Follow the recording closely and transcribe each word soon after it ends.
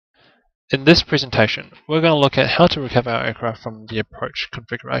In this presentation, we're going to look at how to recover our aircraft from the approach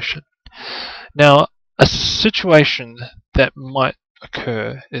configuration. Now, a situation that might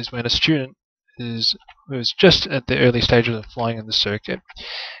occur is when a student who's just at the early stages of flying in the circuit,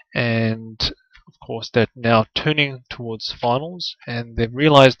 and of course they're now turning towards finals, and they've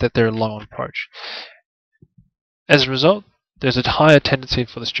realized that they're low on approach. As a result, there's a higher tendency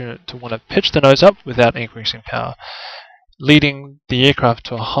for the student to want to pitch the nose up without increasing power, leading the aircraft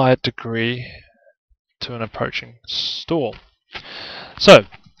to a higher degree to an approaching stall. So,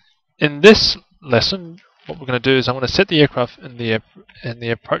 in this lesson, what we're going to do is I'm going to set the aircraft in the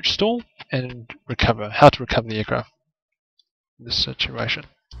approach stall and how to recover the aircraft in this situation.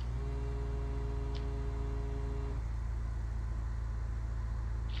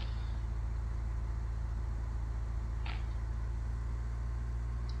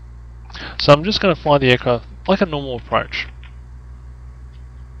 So I'm just going to fly the aircraft like a normal approach.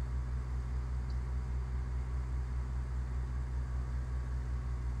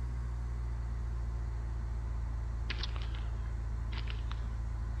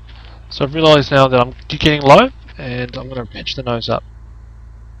 So I've realised now that I'm getting low, and I'm going to pitch the nose up.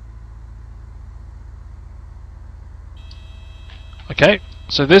 Okay,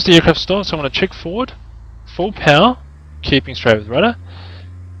 so there's the aircraft stall, so I'm going to check forward, full power, keeping straight with rudder.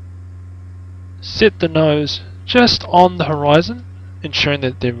 Set the nose just on the horizon, ensuring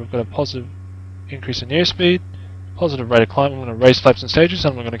that we've got a positive increase in airspeed, positive rate of climb. I'm going to raise flaps and stages,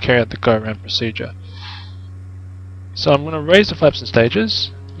 and I'm going to carry out the go-around procedure. So I'm going to raise the flaps and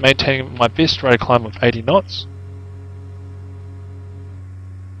stages, maintaining my best rate of climb of 80 knots.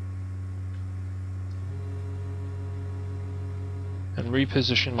 And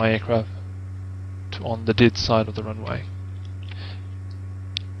reposition my aircraft on the dead side of the runway.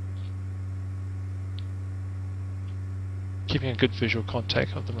 Keeping a good visual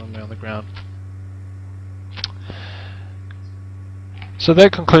contact of the runway on the ground. So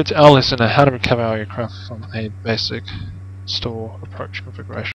that concludes our lesson on how to recover our aircraft from a basic stall approach configuration.